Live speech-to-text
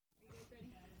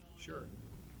Sure.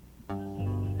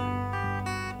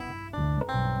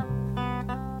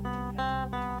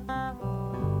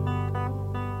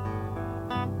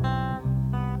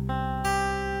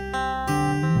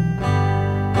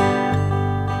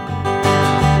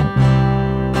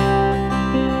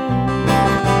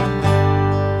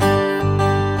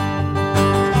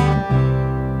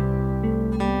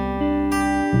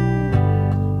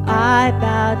 I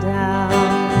bow down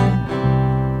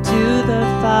to the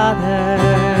Father,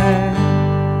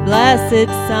 blessed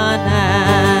Son,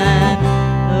 and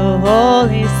the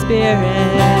Holy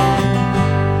Spirit.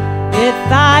 If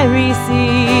I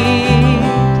received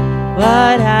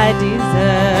what I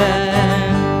deserve,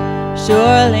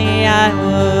 surely I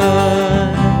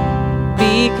would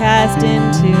be cast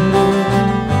into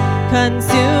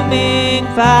consuming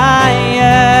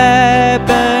fire,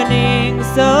 burning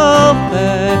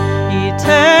sulfur,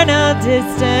 eternal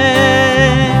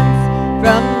distance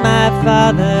from my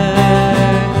Father.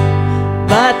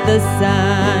 But the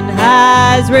Son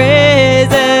has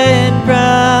risen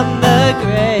from the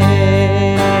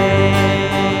grave,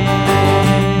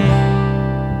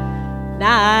 and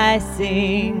I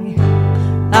sing,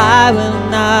 I will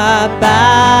not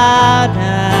bow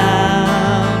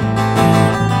down,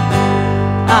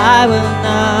 I will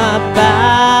not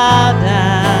bow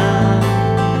down,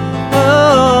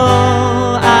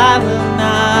 oh, I will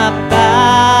not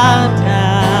bow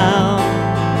down,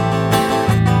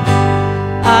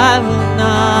 I will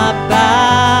not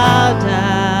bow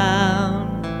down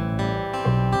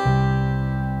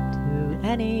to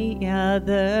any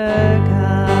other God.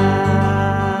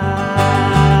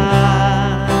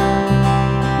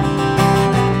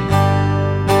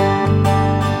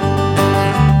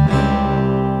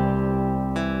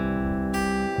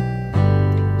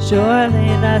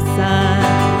 Surely the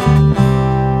sun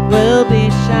will be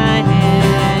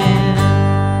shining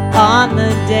on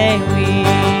the day we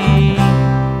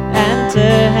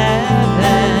enter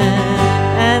heaven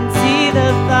and see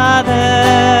the Father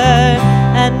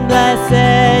and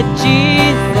blessed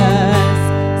Jesus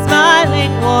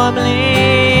smiling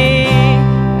warmly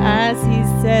as he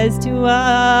says to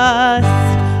us,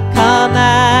 come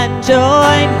and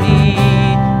join me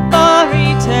for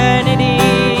eternity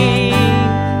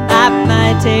at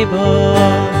my table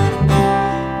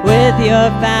with your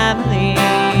family.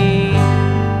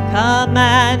 Come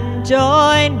and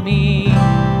join me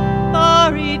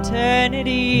for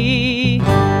eternity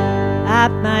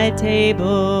at my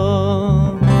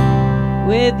table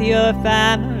with your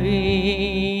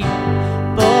family.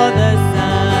 For the